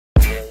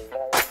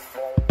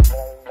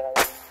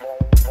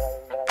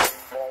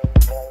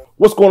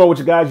What's going on with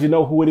you guys? You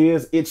know who it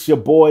is. It's your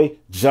boy,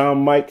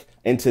 John Mike.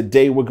 And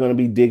today we're going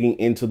to be digging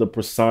into the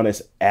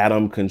Presonus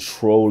Atom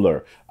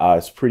Controller.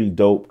 It's pretty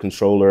dope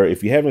controller.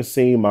 If you haven't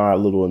seen my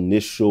little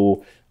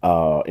initial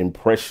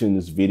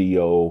impressions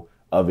video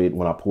of it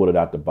when I pulled it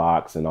out the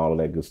box and all of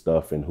that good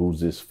stuff and who's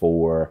this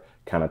for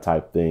kind of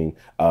type thing,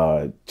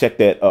 check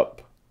that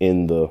up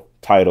in the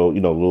title,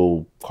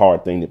 little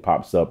card thing that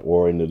pops up,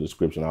 or in the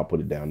description. I'll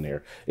put it down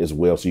there as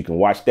well, so you can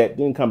watch that,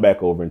 then come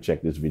back over and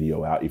check this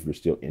video out if you're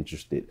still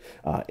interested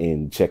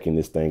in checking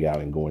this thing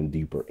out and going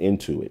deeper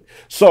into it.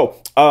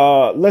 So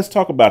let's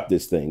talk about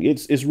this thing.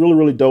 It's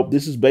really dope.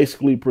 This is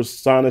basically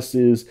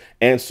Presonus's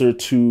answer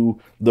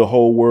to the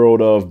whole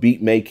world of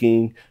beat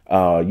making,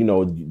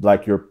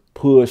 like your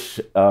push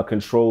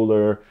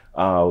controller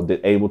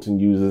that Ableton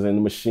uses, and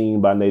the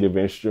Machine by Native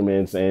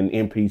Instruments and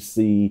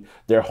MPC,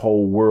 their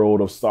whole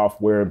world of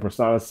software. And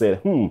Presonus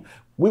said,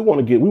 we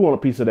want a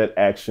piece of that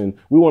action.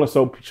 We want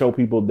to show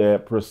people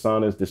that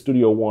Presonus, the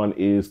Studio One,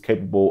 is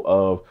capable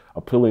of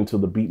appealing to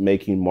the beat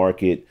making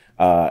market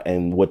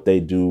and what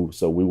they do.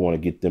 So we want to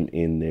get them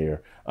in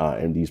there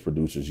and these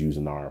producers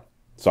using our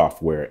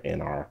software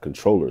and our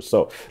controllers.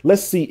 So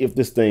let's see if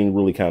this thing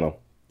really kind of,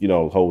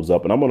 holds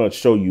up. And I'm going to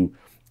show you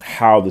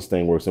how this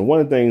thing works. And one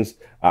of the things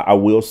I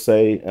will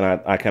say, and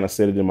I kind of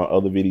said it in my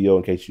other video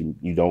in case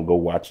you don't go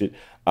watch it,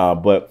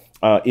 but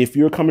if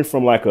you're coming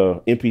from like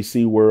a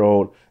MPC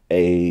world,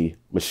 a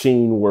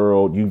Machine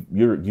world, you've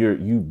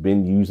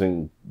been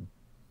using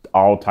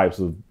all types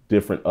of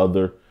different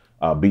other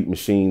beat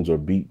machines or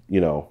beat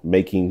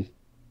making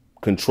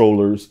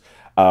controllers,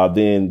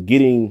 then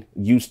getting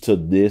used to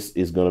this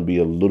is going to be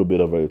a little bit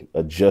of an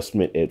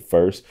adjustment at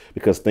first,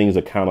 because things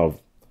are kind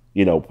of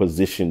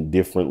positioned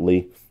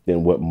differently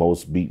than what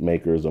most beat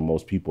makers or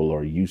most people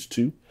are used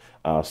to.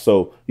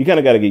 So you kind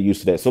of got to get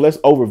used to that. So let's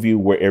overview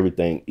where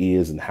everything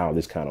is and how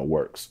this kind of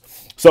works.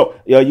 So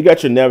you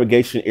got your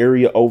navigation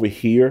area over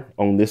here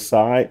on this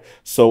side.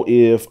 So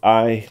if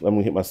let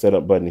me hit my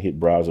setup button,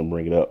 hit browser and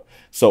bring it up.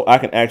 So I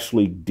can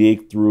actually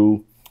dig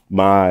through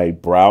my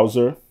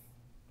browser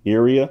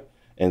area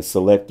and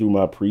select through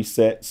my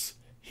presets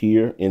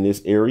here in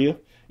this area.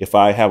 If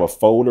I have a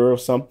folder of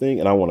something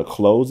and I want to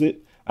close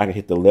it, I can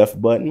hit the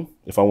left button.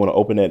 If I want to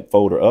open that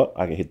folder up,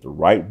 I can hit the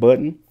right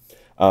button.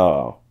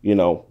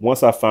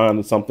 Once I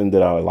find something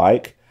that I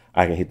like,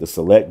 I can hit the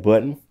select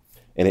button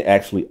and it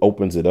actually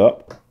opens it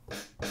up.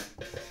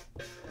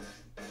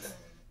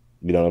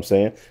 You know what I'm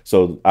saying?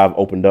 So I've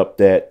opened up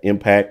that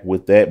Impact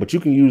with that, but you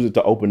can use it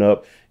to open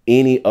up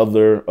any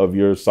other of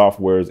your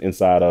softwares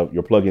inside of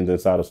your plugins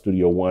inside of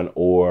Studio One,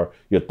 or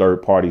your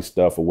third-party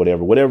stuff, or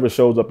whatever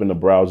shows up in the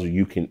browser.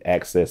 You can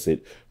access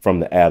it from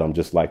the Atom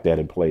just like that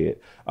and play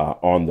it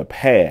on the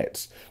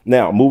pads.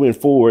 Now, moving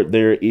forward,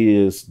 there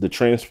is the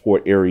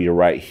transport area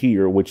right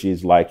here, which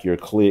is like your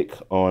click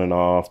on and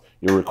off,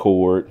 your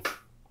record,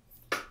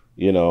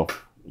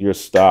 your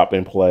stop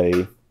and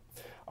play,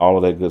 all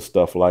of that good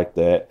stuff like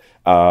that.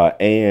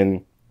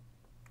 And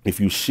if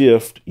you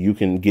shift, you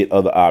can get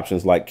other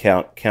options like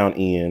count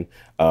in.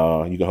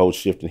 You can hold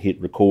shift and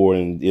hit record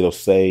and it'll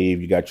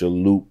save. You got your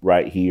loop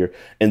right here.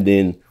 And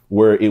then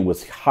where it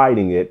was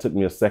hiding it took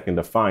me a second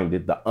to find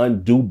it. The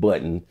undo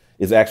button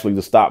is actually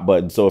the stop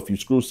button. So if you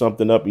screw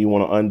something up and you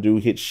want to undo,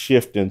 hit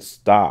shift and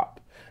stop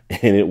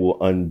and it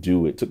will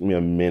undo it. Took me a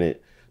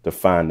minute to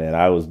find that.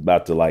 I was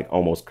about to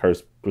almost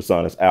curse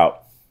Presonus out.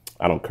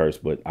 I don't curse,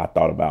 but I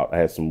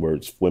had some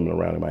words swimming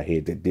around in my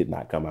head that did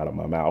not come out of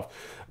my mouth.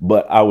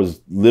 But I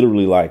was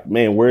literally like,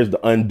 man, where's the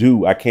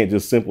undo? I can't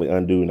just simply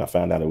undo. And I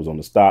found out it was on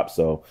the stop.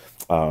 So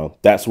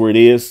that's where it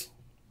is.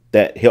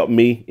 That helped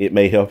me. It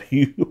may help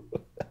you.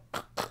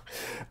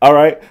 All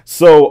right.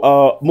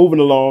 So moving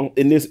along,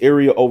 in this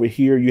area over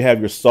here, you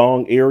have your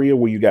song area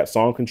where you got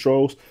song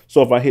controls.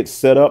 So if I hit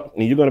setup,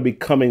 and you're going to be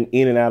coming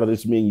in and out of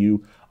this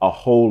menu a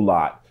whole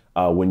lot.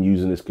 When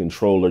using this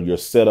controller, your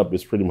setup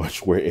is pretty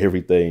much where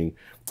everything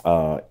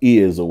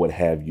is, or what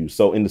have you.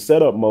 So in the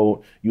setup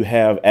mode, you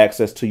have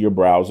access to your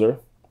browser.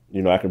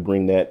 I can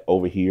bring that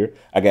over here.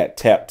 I got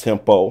tap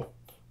tempo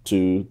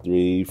 2,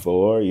 3,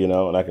 4,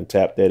 and I can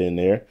tap that in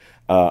there.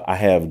 I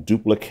have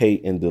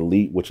duplicate and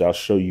delete, which I'll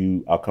show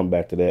you. I'll come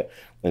back to that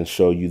and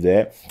show you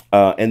that.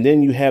 And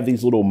then you have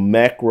these little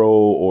macro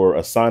or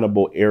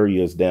assignable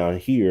areas down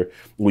here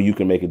where you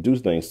can make it do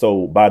things.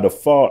 So by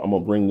default, I'm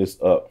going to bring this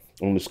up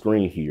on the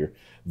screen here.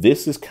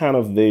 This is kind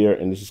of there,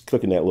 and this is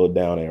clicking that little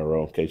down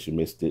arrow in case you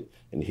missed it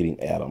and hitting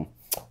Atom.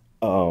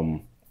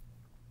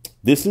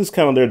 This is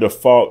kind of their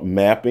default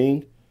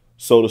mapping,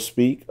 so to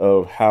speak,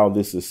 of how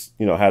this is,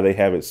 how they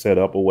have it set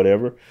up or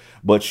whatever.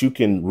 But you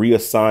can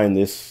reassign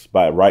this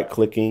by right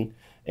clicking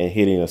and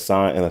hitting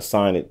assign and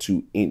assign it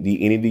to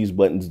any of these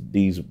buttons.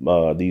 These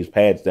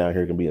pads down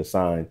here can be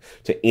assigned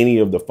to any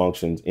of the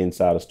functions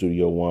inside of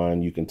Studio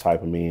One. You can type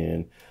them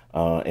in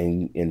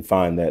and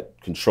find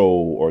that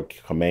control or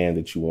command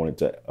that you wanted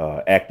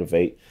to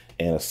activate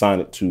and assign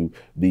it to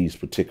these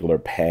particular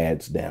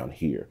pads down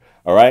here.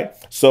 All right.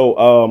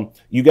 So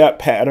you got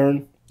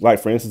pattern. Like,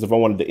 for instance, if I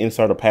wanted to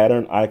insert a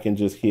pattern, I can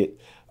just hit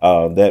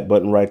that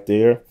button right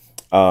there.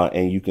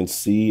 And you can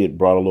see it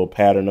brought a little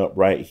pattern up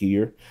right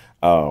here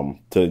to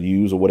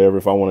use or whatever.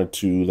 If I wanted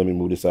to, let me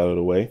move this out of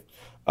the way.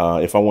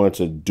 If I wanted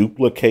to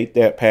duplicate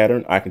that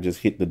pattern, I can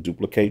just hit the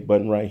duplicate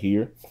button right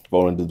here. If I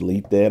want to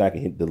delete that, I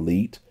can hit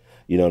delete.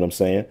 You know what I'm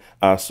saying?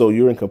 So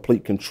you're in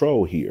complete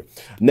control here.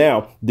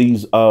 Now,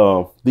 these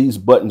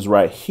buttons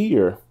right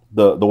here,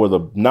 or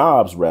the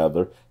knobs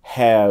rather,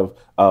 have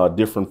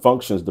different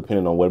functions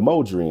depending on what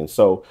mode you're in.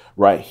 So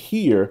right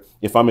here,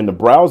 if I'm in the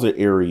browser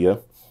area,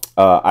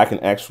 I can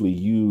actually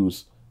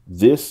use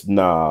this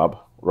knob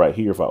right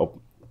here. If I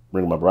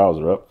bring my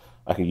browser up,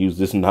 I can use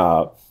this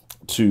knob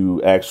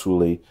to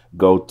actually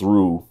go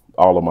through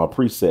all of my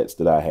presets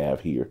that I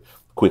have here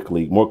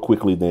more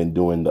quickly than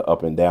doing the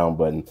up and down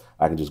button.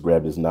 I can just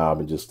grab this knob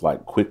and just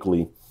like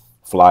quickly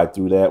fly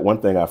through that.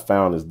 One thing I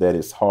found is that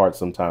it's hard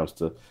sometimes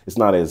it's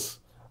not as,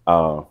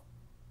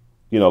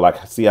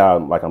 like, see how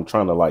I'm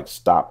trying to like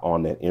stop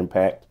on that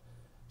impact.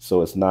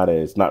 So it's not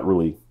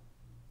really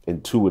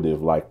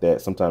intuitive like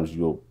that. Sometimes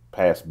you'll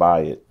pass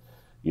by it,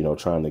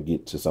 trying to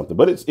get to something,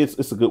 but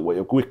it's a good way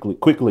of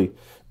quickly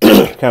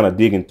kind of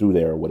digging through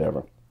there or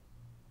whatever.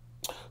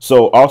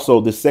 So also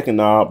this second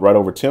knob right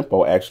over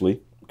tempo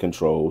actually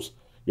controls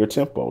your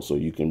tempo. So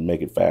you can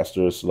make it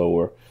faster or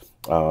slower,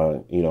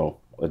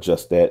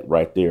 adjust that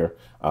right there,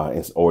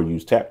 or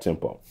use tap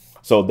tempo.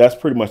 So that's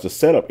pretty much the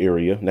setup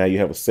area. Now you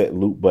have a set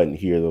loop button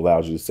here that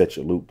allows you to set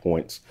your loop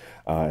points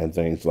and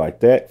things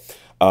like that.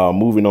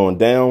 Moving on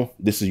down,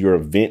 this is your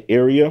event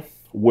area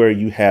where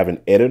you have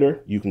an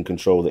editor. You can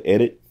control the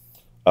edit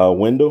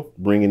window,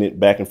 bringing it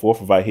back and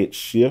forth. If I hit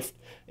shift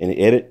and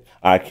edit,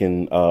 I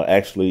can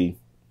actually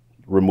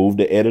remove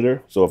the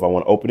editor. So if I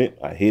want to open it,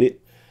 I hit it.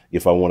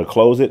 If I want to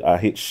close it, I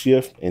hit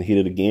shift and hit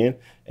it again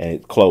and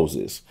it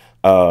closes.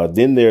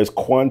 Then there's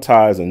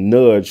quantize and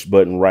nudge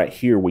button right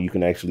here where you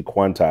can actually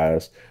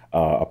quantize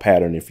a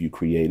pattern if you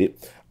create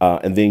it.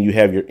 And then you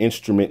have your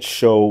instrument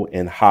show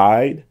and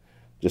hide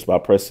just by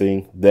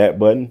pressing that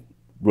button.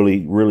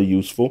 Really, really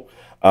useful.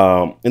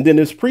 And then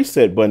this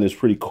preset button is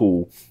pretty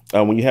cool.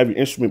 When you have your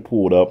instrument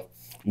pulled up,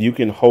 you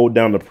can hold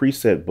down the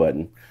preset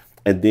button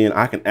and then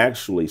I can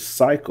actually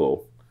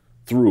cycle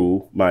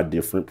through my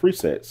different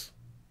presets.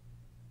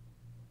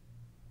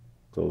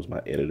 Close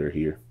my editor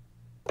here.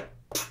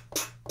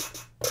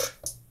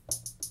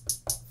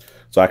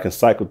 So I can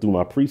cycle through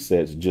my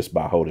presets just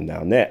by holding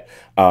down that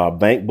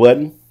bank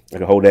button. I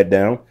can hold that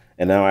down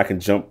and now I can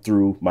jump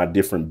through my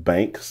different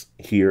banks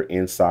here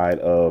inside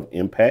of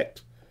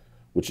Impact,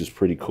 which is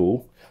pretty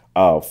cool.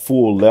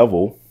 Full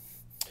level.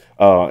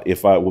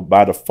 If I would,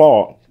 by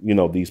default,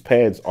 these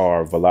pads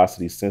are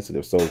velocity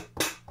sensitive. So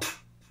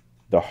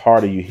the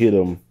harder you hit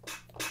them,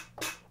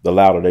 the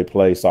louder they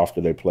play,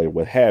 softer they play,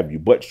 what have you.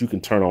 But you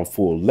can turn on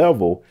full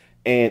level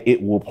and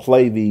it will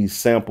play these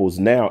samples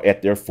now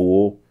at their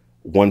full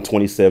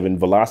 127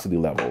 velocity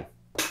level.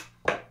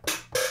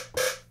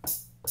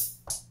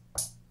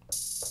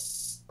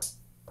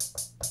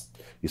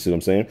 You see what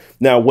I'm saying?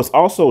 Now, what's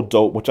also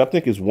dope, which I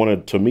think is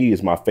to me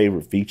is my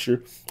favorite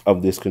feature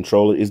of this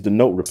controller, is the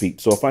note repeat.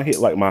 So if I hit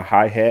like my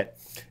hi-hat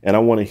and I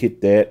want to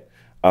hit that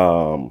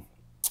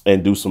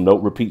and do some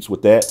note repeats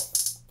with that,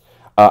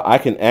 I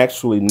can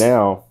actually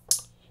now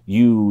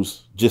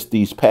use just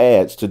these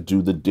pads to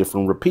do the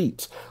different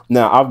repeats.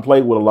 Now, I've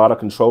played with a lot of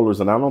controllers,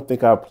 and I don't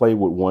think I've played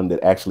with one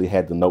that actually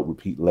had the note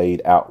repeat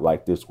laid out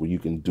like this, where you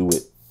can do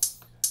it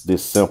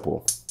this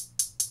simple.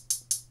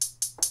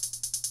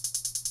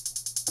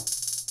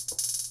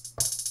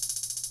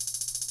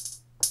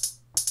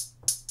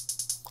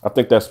 I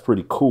think that's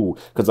pretty cool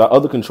because our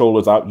other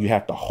controllers out, you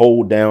have to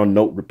hold down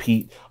note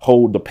repeat,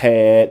 hold the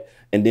pad.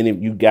 And then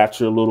if you got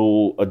your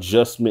little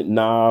adjustment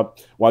knob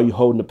while you're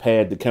holding the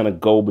pad to kind of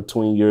go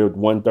between your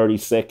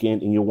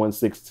 1/32 and your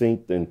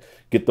 1/16 and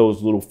get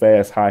those little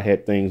fast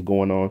hi-hat things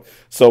going on.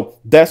 So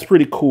that's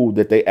pretty cool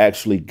that they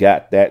actually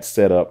got that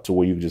set up to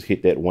where you can just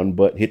hit that one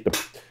button, hit the,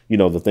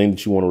 the thing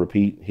that you want to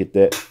repeat, hit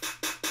that,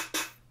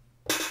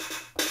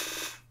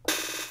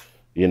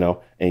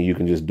 and you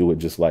can just do it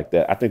just like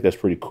that. I think that's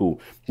pretty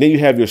cool. Then you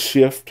have your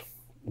shift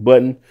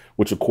button,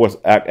 which of course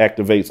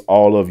activates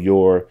all of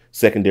your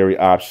secondary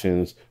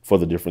options for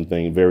the different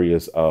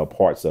various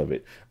parts of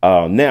it.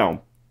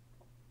 Now,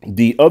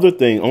 the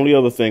only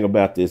other thing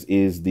about this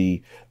is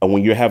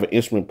when you have an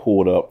instrument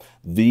pulled up,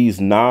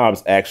 these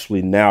knobs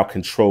actually now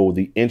control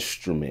the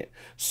instrument.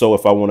 So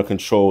if I want to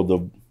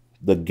control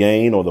the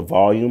gain or the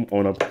volume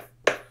on a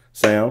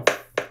sound,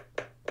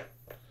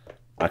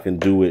 I can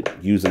do it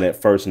using that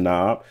first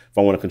knob. If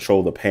I want to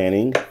control the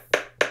panning,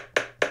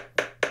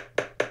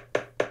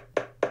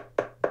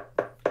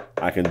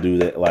 I can do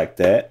that like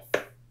that.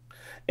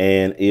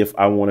 And if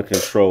I want to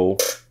control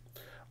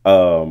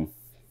the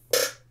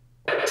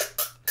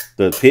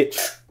pitch,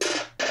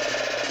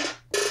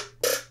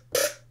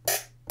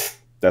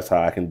 that's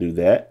how I can do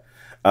that.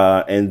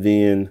 And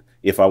then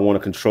if I want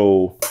to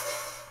control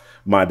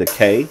my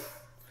decay,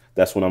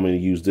 that's what I'm going to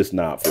use this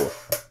knob for.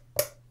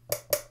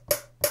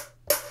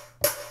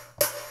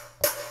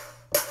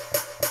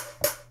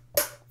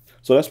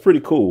 So So that's pretty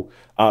cool.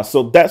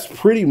 So that's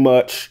pretty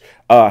much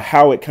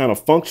how it kind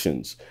of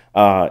functions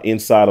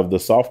inside of the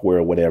software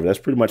or whatever. That's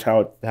pretty much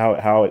how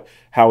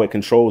it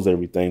controls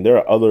everything. There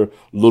are other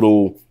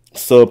little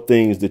sub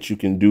things that you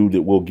can do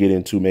that we'll get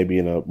into maybe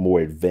in a more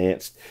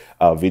advanced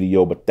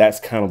video, but that's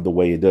kind of the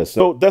way it does.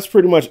 So that's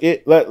pretty much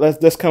it.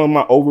 That's kind of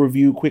my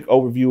overview, quick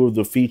overview of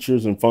the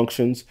features and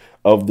functions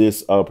of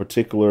this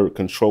particular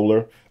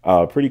controller.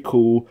 Pretty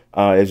cool.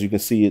 As you can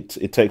see,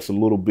 it takes a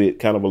little bit,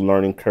 kind of a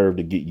learning curve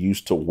to get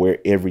used to where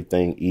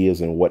everything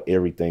is and what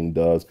everything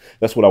does.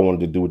 That's what I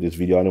wanted to do with this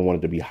video. I didn't want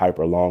it to be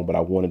hyper long, but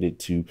I wanted it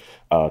to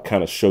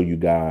kind of show you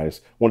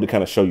guys, what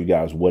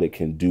it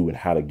can do and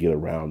how to get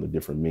around the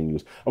different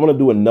menus. I'm going to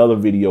do another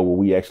video where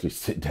we actually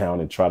sit down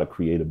and try to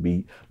create a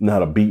beat. I'm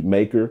not a beat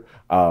maker,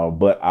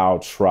 but I'll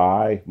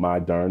try my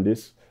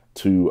darndest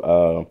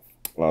to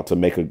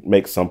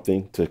make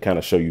something to kind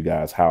of show you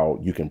guys how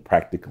you can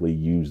practically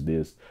use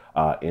this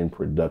in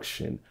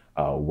production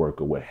work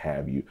or what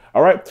have you.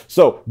 All right,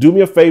 so do me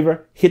a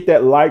favor, hit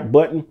that like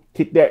button,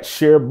 hit that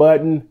share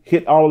button,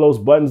 hit all of those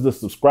buttons, the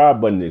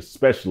subscribe button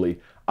especially,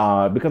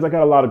 because I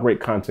got a lot of great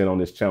content on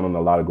this channel and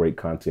a lot of great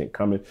content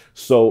coming.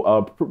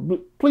 So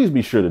please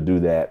be sure to do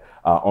that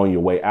on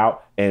your way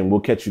out, and we'll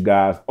catch you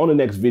guys on the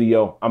next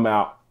video. I'm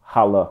out.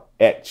 Holla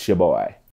at your boy.